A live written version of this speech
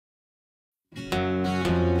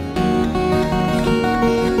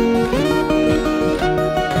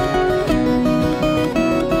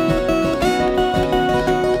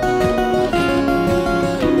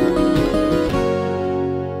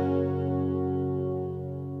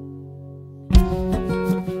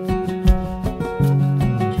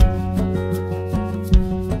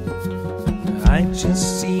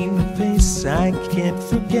just seen her face. I can't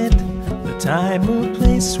forget the time or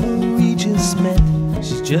place where we just met.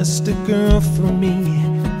 She's just a girl for me,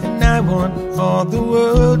 and I want all the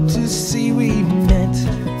world to see we met.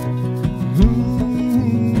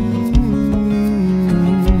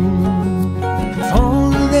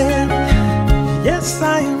 Falling, yes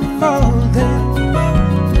I am falling,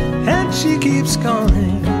 and she keeps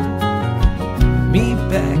calling me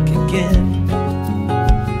back again.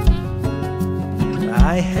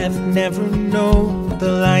 I have never known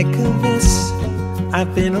the like of this.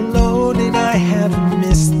 I've been alone and I have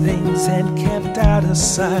missed things and kept out of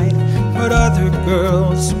sight, but other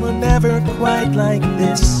girls were never quite like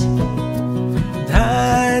this.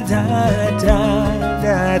 Die, die, die,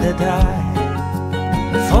 die, die,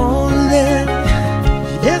 die. Falling,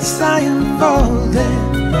 yes I am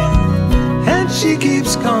falling, and she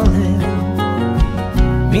keeps calling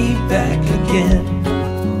me back again.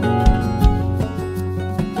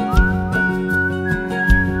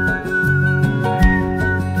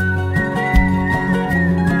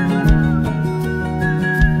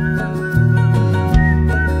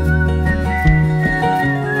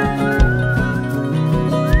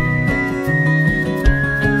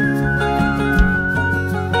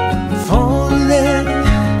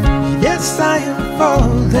 Yes, I am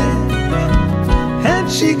falling,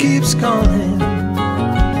 and she keeps calling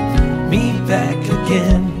me back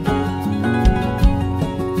again.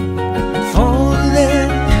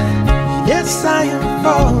 Falling, yes, I am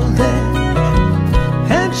falling,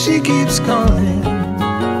 and she keeps calling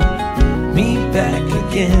me back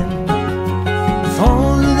again.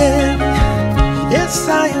 Falling, yes,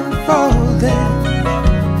 I am falling,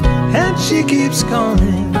 and she keeps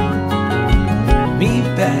calling me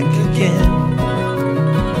back again.